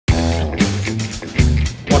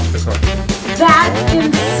That's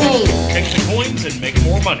insane. Take the coins and make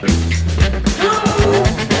more money.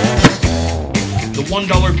 The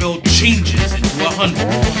 $1 bill changes into $100.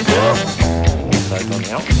 Inside on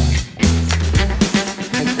the outside.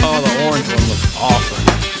 Oh, the orange one looks awesome.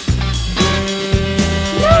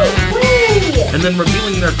 No way! And then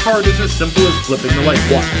revealing their card is as simple as flipping the light.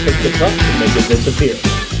 Watch, pick the cup and make it disappear.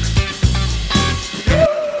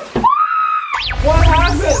 What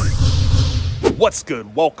happened? What's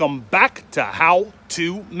good? Welcome back to How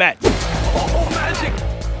to Magic. Oh, magic!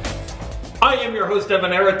 I am your host,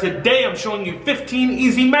 Evan Era. Today I'm showing you 15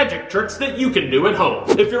 easy magic tricks that you can do at home.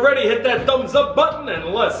 If you're ready, hit that thumbs up button and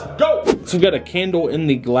let's go! So we've got a candle in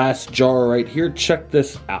the glass jar right here. Check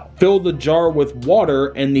this out. Fill the jar with water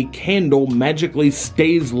and the candle magically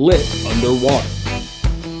stays lit underwater.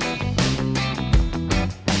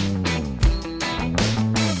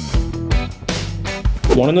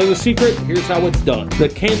 Want to know the secret? Here's how it's done. The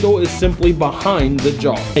candle is simply behind the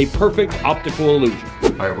jar. A perfect optical illusion.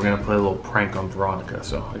 All right, we're gonna play a little prank on Veronica.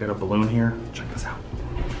 So I got a balloon here. Check this out.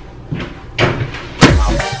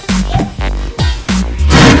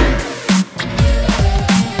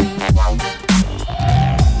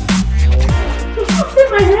 What's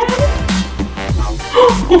in my head?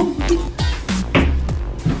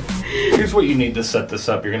 Here's what you need to set this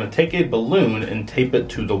up. You're gonna take a balloon and tape it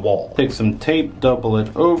to the wall. Take some tape, double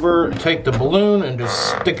it over, take the balloon and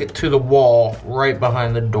just stick it to the wall right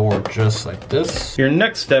behind the door, just like this. Your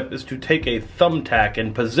next step is to take a thumbtack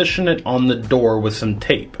and position it on the door with some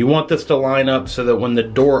tape. You want this to line up so that when the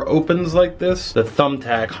door opens like this, the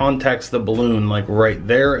thumbtack contacts the balloon like right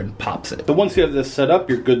there and pops it. So once you have this set up,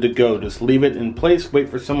 you're good to go. Just leave it in place, wait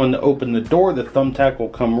for someone to open the door, the thumbtack will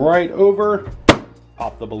come right over,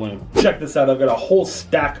 pop the balloon. Check this out, I've got a whole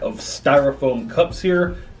stack of styrofoam cups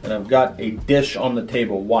here, and I've got a dish on the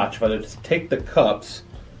table. Watch, if I just take the cups,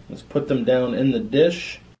 let's put them down in the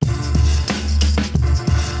dish.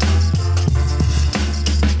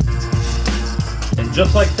 And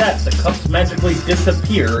just like that, the cups magically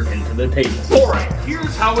disappear into the table. Alright,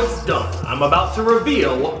 here's how it's done. I'm about to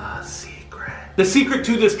reveal a secret. The secret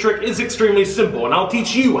to this trick is extremely simple, and I'll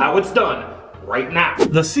teach you how it's done right now.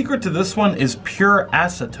 The secret to this one is pure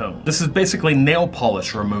acetone. This is basically nail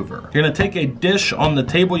polish remover. You're gonna take a dish on the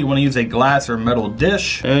table. You wanna use a glass or metal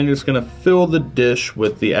dish, and you're just gonna fill the dish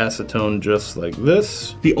with the acetone just like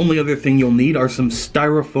this. The only other thing you'll need are some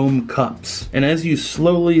styrofoam cups. And as you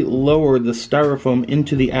slowly lower the styrofoam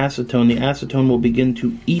into the acetone will begin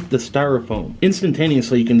to eat the styrofoam.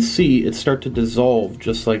 Instantaneously, you can see it start to dissolve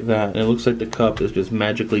just like that. And it looks like the cup is just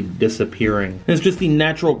magically disappearing. And it's just the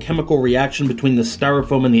natural chemical reaction between the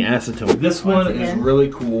styrofoam and the acetone. This one is really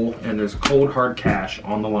cool, and there's cold hard cash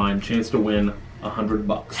on the line. Chance to win $100.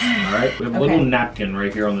 All right, we have a little napkin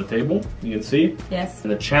right here on the table. You can see. Yes.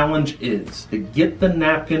 And the challenge is to get the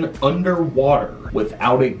napkin underwater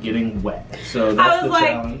without it getting wet. So that's the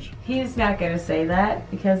challenge. He's not gonna say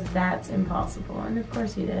that because that's impossible, and of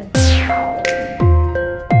course he did.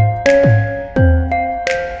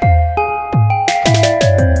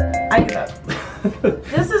 I give up.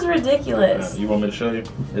 This is ridiculous. You want me to show you?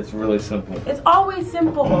 It's really simple. It's always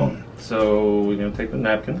simple. So we're gonna take the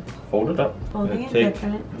napkin, fold it up. Folding it take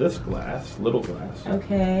different. this glass, little glass.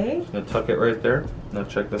 Okay. Gonna tuck it right there. Now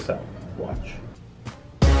check this out. Watch.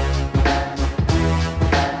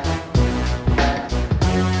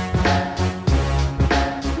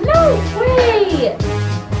 No way!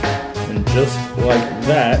 And just like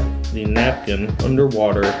that, the napkin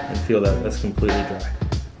underwater, and feel that that's completely dry.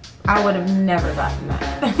 I would have never gotten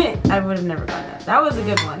that. I would have never gotten that. That was a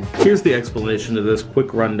good one. Here's the explanation to this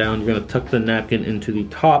quick rundown. You're gonna tuck the napkin into the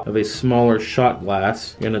top of a smaller shot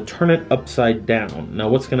glass. You're gonna turn it upside down. Now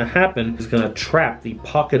what's gonna happen is gonna trap the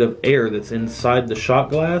pocket of air that's inside the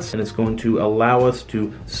shot glass, and it's going to allow us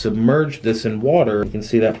to submerge this in water. You can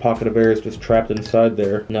see that pocket of air is just trapped inside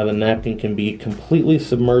there. Now the napkin can be completely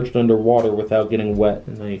submerged underwater without getting wet.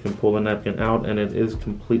 And now you can pull the napkin out and it is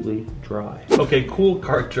completely dry. Okay, cool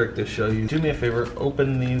card trick to show you. Do me a favor,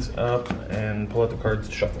 open these up and pull out the cards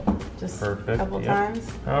to shuffle. Just perfect. a couple times?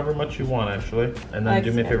 However much you want, actually. And then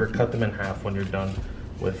do me a favor, cut them in half when you're done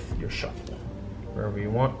with your shuffle. Wherever you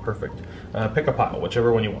want, perfect. Pick a pile,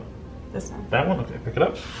 whichever one you want. This one. That one? Okay, pick it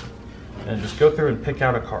up. And just go through and pick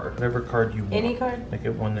out a card. Whatever card you want. Any card? Make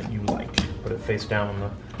it one that you like. Put it face down on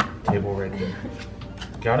the table right there.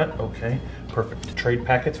 Got it? Okay, perfect. Trade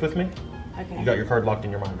packets with me? Okay. You got your card locked in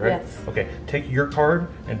your mind, right? Yes. Okay, take your card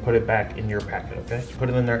and put it back in your packet, okay? Put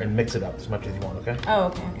it in there and mix it up as much as you want, okay? Oh,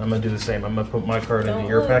 okay. I'm gonna do the same. I'm gonna put my card into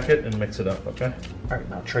your packet and mix it up, okay? All right,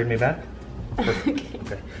 now trade me back. Perfect.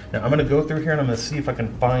 Okay. Now I'm gonna go through here and I'm gonna see if I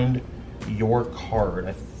can find your card.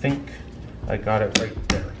 I think I got it right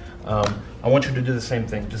there. I want you to do the same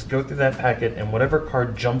thing. Just go through that packet, and whatever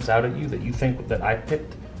card jumps out at you that you think that I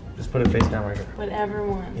picked, just put it face down right here. Whatever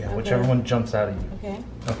one. Yeah, okay. whichever one jumps out at you. Okay.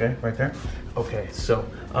 Okay, right there? Okay, so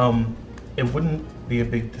it wouldn't be a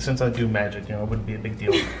big, since I do magic, you know, it wouldn't be a big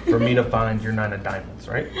deal for me to find your 9 of diamonds,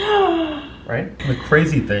 right? Right? The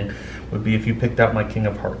crazy thing would be if you picked out my King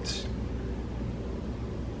of Hearts.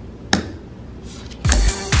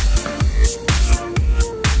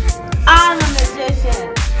 I'm a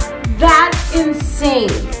magician. That's insane.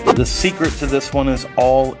 The secret to this one is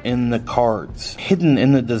all in the cards. Hidden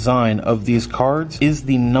in the design of these cards is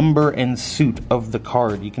the number and suit of the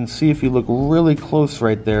card. You can see if you look really close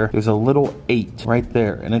right there, there's a little 8 right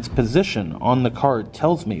there, and its position on the card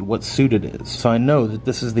tells me what suit it is. So I know that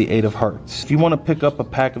this is the 8 of Hearts. If you want to pick up a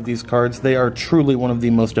pack of these cards, they are truly one of the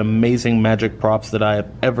most amazing magic props that I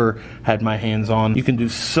have ever had my hands on. You can do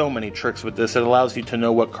so many tricks with this. It allows you to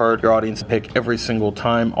know what card your audience pick every single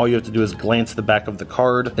time. All you have to do is glance the back of the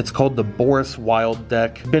card. It's called the Boris Wild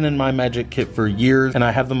deck. Been in my magic kit for years, and I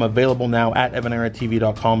have them available now at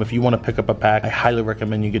evaneratv.com. If you want to pick up a pack, I highly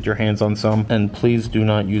recommend you get your hands on some, and please do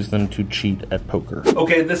not use them to cheat at poker.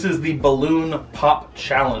 Okay, this is the balloon pop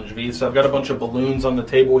challenge, V. So I've got a bunch of balloons on the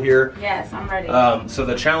table here. Yes, I'm ready. So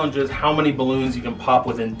the challenge is how many balloons you can pop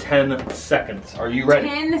within 10 seconds. Are you ready?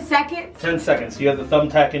 10 seconds? 10 seconds. You have the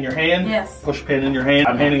thumbtack in your hand. Yes. Push pin in your hand.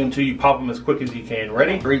 I'm handing them to you. Pop them as quick as you can.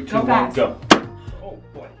 Ready? 3, 2, 1, go. Oh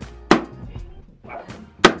boy. Wow.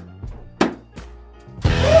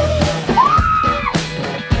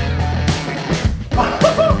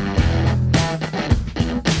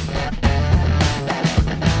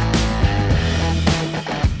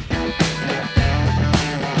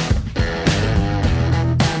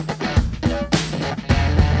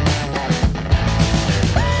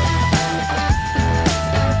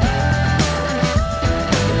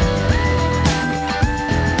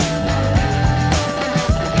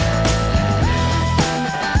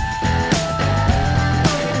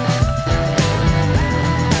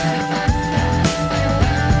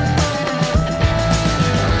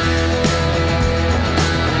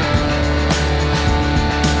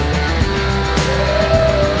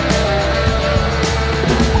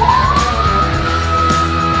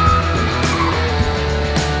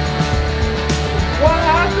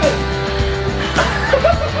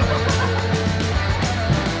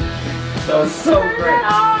 That was so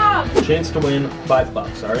great. Chance to win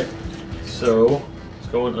 $5, all right? So it's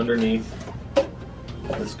going underneath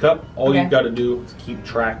this cup. All you've got to do is keep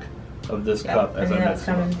track of this cup as I mix it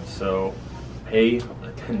up. So pay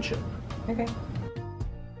attention. Okay.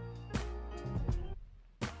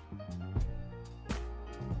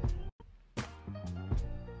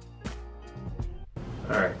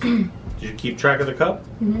 All right. Did you keep track of the cup?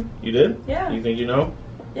 Mm-hmm. You did? Yeah. You think you know?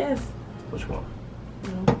 Yes. Which one?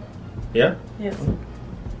 No. Yeah? Yes.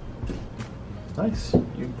 Nice.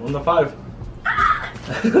 You won the 5.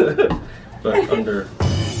 But under.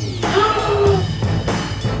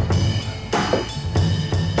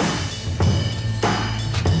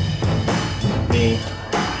 Me.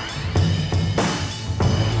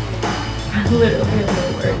 I literally have no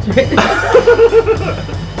words right now.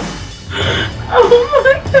 Oh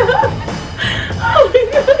my god! Oh my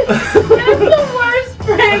god! That's the worst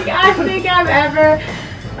prank I think I've ever.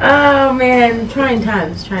 Oh man, trying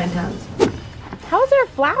times, trying times. How's our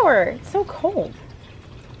flower? It's so cold.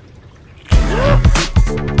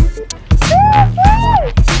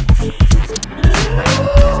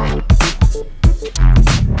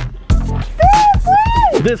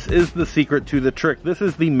 This is the secret to the trick. This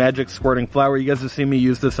is the magic squirting flower. You guys have seen me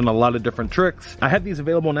use this in a lot of different tricks. I have these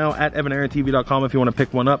available now at evaneratv.com if you want to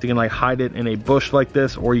pick one up. You can like hide it in a bush like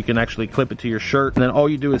this, or you can actually clip it to your shirt. And then all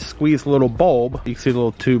you do is squeeze the little bulb. You can see the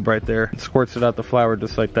little tube right there. It squirts it out the flower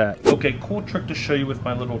just like that. Okay, cool trick to show you with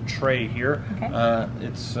my little tray here. Okay.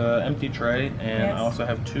 It's an empty tray, and I also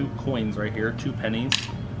have 2 coins right here, 2 pennies.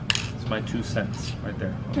 My 2 cents right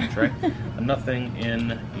there on the tray. Nothing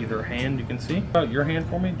in either hand, you can see. Your hand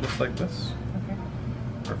for me, just like this. Okay.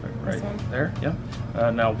 Perfect, right there,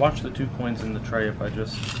 yeah. Now watch the 2 coins in the tray. If I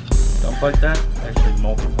just dump like that, they actually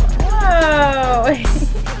multiply. Whoa!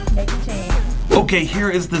 Make a change. Okay, here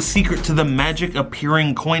is the secret to the magic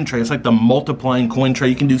appearing coin tray. It's like the multiplying coin tray.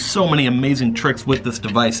 You can do so many amazing tricks with this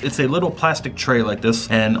device. It's a little plastic tray like this,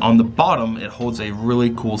 and on the bottom it holds a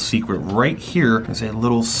really cool secret. Right here is a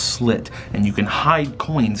little slit, and you can hide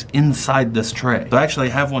coins inside this tray. So I actually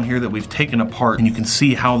have one here that we've taken apart, and you can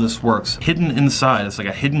see how this works. Hidden inside, it's like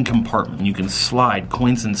a hidden compartment, and you can slide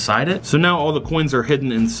coins inside it. So now all the coins are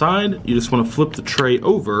hidden inside. You just want to flip the tray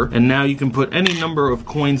over, and now you can put any number of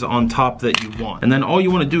coins on top that you want. And then all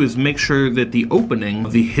you want to do is make sure that the opening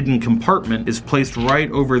of the hidden compartment is placed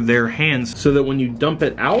right over their hands so that when you dump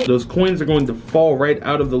it out, those coins are going to fall right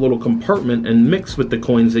out of the little compartment and mix with the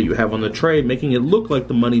coins that you have on the tray, making it look like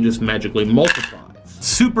the money just magically multiplies.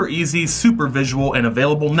 Super easy, super visual, and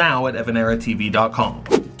available now at evaneratv.com.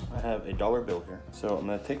 I have a dollar bill here. So I'm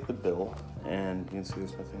gonna take the bill, and you can see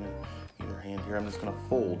there's nothing in either hand here. I'm just gonna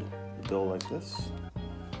fold the bill like this.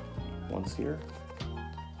 Once here,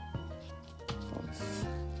 once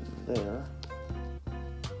there.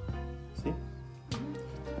 See?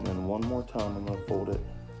 And then one more time, I'm gonna fold it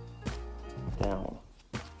down,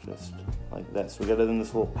 just like that. So we got it in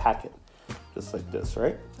this little packet, just like this,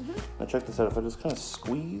 right? Now check this out. If I just kind of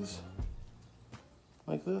squeeze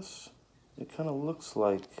like this, it kind of looks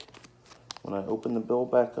like when I open the bill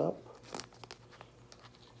back up,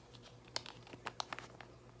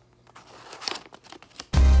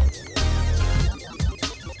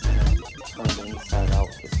 turn the inside out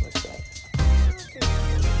just like that.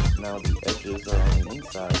 Now the edges are on the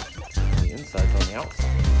inside, and the inside's on the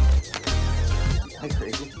outside. Isn't that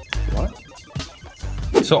crazy? You want it?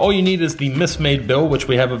 So all you need is the mismade bill, which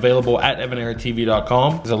we have available at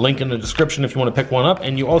evaneratv.com. There's a link in the description if you want to pick one up,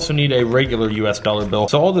 and you also need a regular US dollar bill.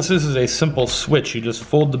 So all this is a simple switch. You just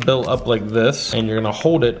fold the bill up like this, and you're gonna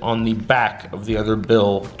hold it on the back of the other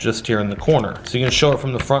bill just here in the corner. So you're gonna show it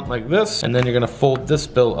from the front like this, and then you're gonna fold this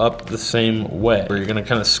bill up the same way, where you're gonna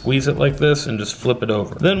kind of squeeze it like this and just flip it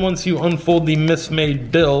over. Then once you unfold the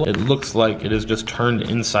mismade bill, it looks like it is just turned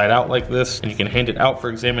inside out like this, and you can hand it out for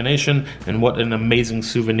examination, and what an amazing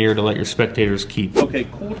souvenir to let your spectators keep. Okay,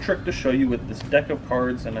 cool trick to show you with this deck of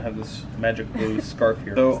cards, and I have this magic blue scarf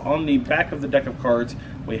here. So on the back of the deck of cards,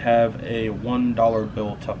 we have a $1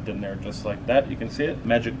 bill tucked in there, just like that. You can see it,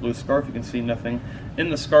 magic blue scarf. You can see nothing in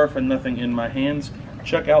the scarf and nothing in my hands.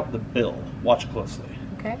 Check out the bill, watch closely.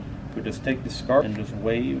 Okay. We just take the scarf and just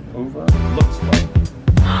wave over. It looks like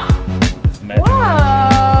this magic.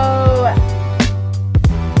 Whoa!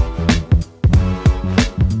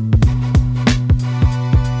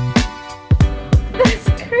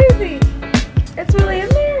 It's really in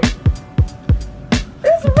there?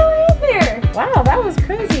 It's really in there! Wow, that was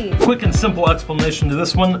crazy. Quick and simple explanation to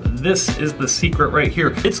this one. This is the secret right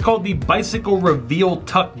here. It's called the Bicycle Reveal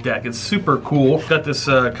Tuck Deck. It's super cool. It's got this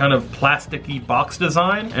kind of plasticky box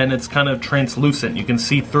design, and it's kind of translucent. You can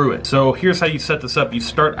see through it. So here's how you set this up. You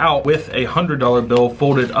start out with a $100 bill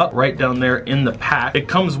folded up right down there in the pack. It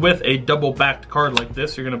comes with a double-backed card like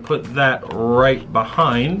this. You're gonna put that right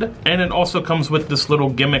behind. And it also comes with this little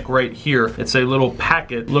gimmick right here. It's a little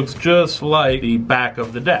packet. Looks just like the back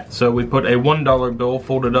of the deck. So we put a $1 bill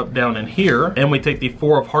folded up down in here, and we take the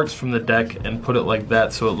 4 of hearts from the deck and put it like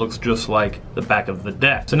that so it looks just like the back of the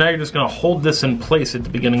deck. So now you're just gonna hold this in place at the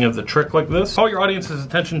beginning of the trick like this. Call your audience's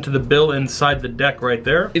attention to the bill inside the deck right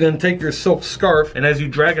there. You then take your silk scarf, and as you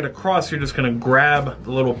drag it across, you're just gonna grab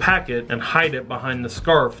the little packet and hide it behind the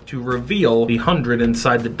scarf to reveal the 100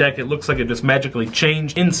 inside the deck. It looks like it just magically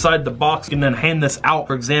changed inside the box. You can then hand this out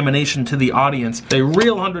for examination to the audience. It's a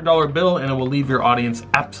real $100 bill, and it will leave your audience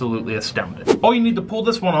absolutely astounded. All you need to pull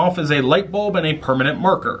this one off is a light bulb and a permanent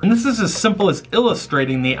marker. And this is as simple as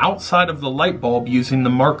illustrating the outside of the light bulb using the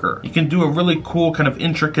marker. You can do a really cool kind of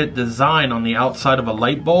intricate design on the outside of a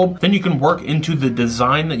light bulb. Then you can work into the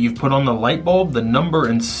design that you've put on the light bulb, the number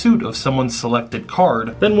and suit of someone's selected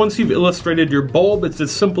card. Then once you've illustrated your bulb, it's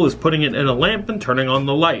as simple as putting it in a lamp and turning on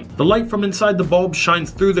the light. The light from inside the bulb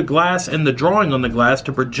shines through the glass and the drawing on the glass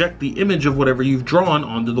to project the image of whatever you've drawn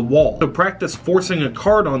onto the wall. So practice forcing a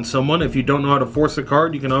card on someone. If you don't know how to force a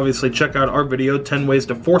card, you can obviously check out our video, 10 ways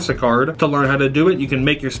to force a card. To learn how to do it, you can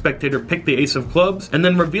make your spectator pick the ace of clubs, and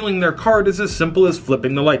then revealing their card is as simple as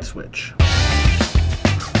flipping the light switch.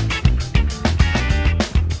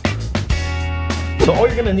 So all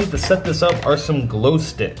you're gonna need to set this up are some glow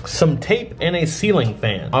sticks, some tape, and a ceiling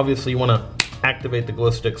fan. Obviously you wanna activate the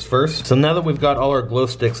glow sticks first. So now that we've got all our glow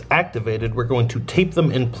sticks activated, we're going to tape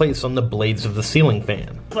them in place on the blades of the ceiling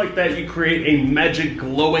fan. Like that, you create a magic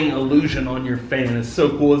glowing illusion on your fan. It's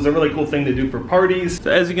so cool. It's a really cool thing to do for parties.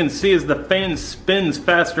 So as you can see, as the fan spins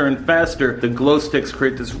faster and faster, the glow sticks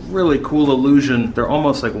create this really cool illusion. They're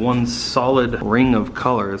almost like one solid ring of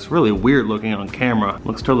color. It's really weird looking on camera.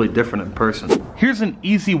 Looks totally different in person. Here's an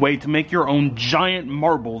easy way to make your own giant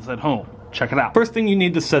marbles at home. check it out. First thing you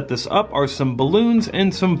need to set this up are some balloons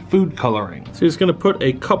and some food coloring. So you're just gonna put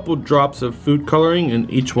a couple drops of food coloring in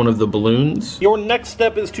each one of the balloons. Your next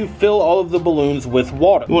step is to fill all of the balloons with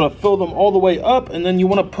water. You wanna fill them all the way up, and then you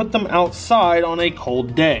wanna put them outside on a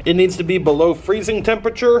cold day. It needs to be below freezing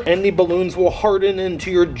temperature, and the balloons will harden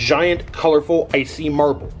into your giant, colorful, icy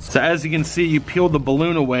marbles. So as you can see, you peel the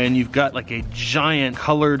balloon away, and you've got like a giant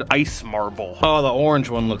colored ice marble. Oh, the orange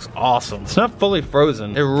one looks awesome. It's not fully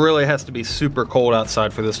frozen. It really has to be super cold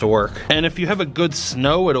outside for this to work. And if you have a good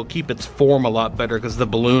snow, it'll keep its form a lot better because the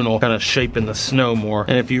balloon will kind of shape in the snow more.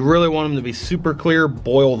 And if you really want them to be super clear,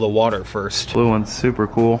 boil the water first. Blue one's super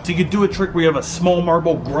cool. So you could do a trick where you have a small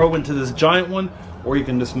marble grow into this giant one, or you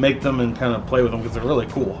can just make them and kind of play with them because they're really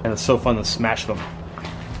cool. And it's so fun to smash them.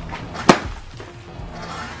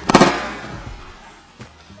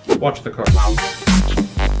 Watch the card.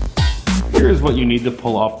 Here's what you need to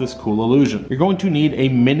pull off this cool illusion. You're going to need a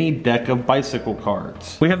mini deck of bicycle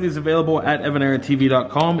cards. We have these available at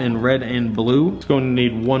evanaratv.com in red and blue. It's going to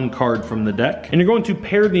need one card from the deck. And you're going to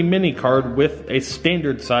pair the mini card with a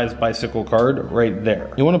standard size bicycle card right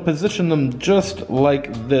there. You want to position them just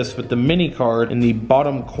like this with the mini card in the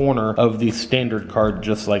bottom corner of the standard card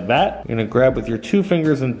just like that. You're going to grab with your 2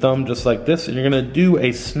 fingers and thumb just like this, and you're going to do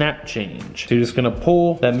a snap change. So you're just going to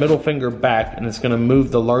pull that middle finger back, and it's going to move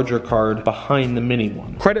the larger card behind the mini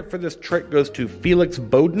one. Credit for this trick goes to Felix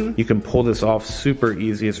Bowden. You can pull this off super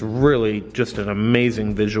easy. It's really just an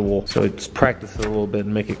amazing visual. So just practice it a little bit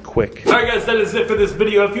and make it quick. Alright guys, that is it for this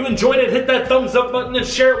video. If you enjoyed it, hit that thumbs up button and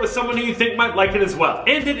share it with someone who you think might like it as well.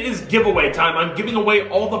 And it is giveaway time. I'm giving away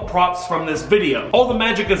all the props from this video. All the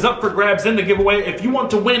magic is up for grabs in the giveaway. If you want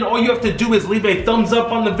to win, all you have to do is leave a thumbs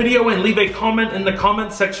up on the video and leave a comment in the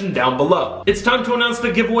comment section down below. It's time to announce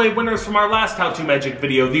the giveaway winners from our last How To Magic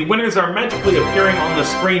video. The winners are magically appearing on the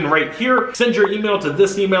screen right here. Send your email to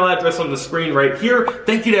this email address on the screen right here.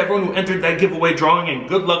 Thank you to everyone who entered that giveaway drawing, and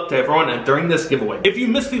good luck to everyone entering this giveaway. If you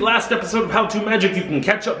missed the last episode of How To Magic, you can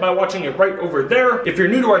catch up by watching it right over there. If you're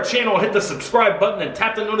new to our channel, hit the subscribe button and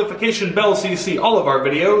tap the notification bell so you see all of our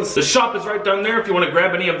videos. The shop is right down there if you want to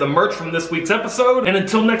grab any of the merch from this week's episode. And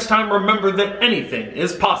until next time, remember that anything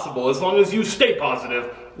is possible as long as you stay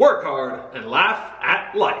positive, work hard, and laugh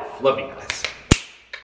at life. Love you guys.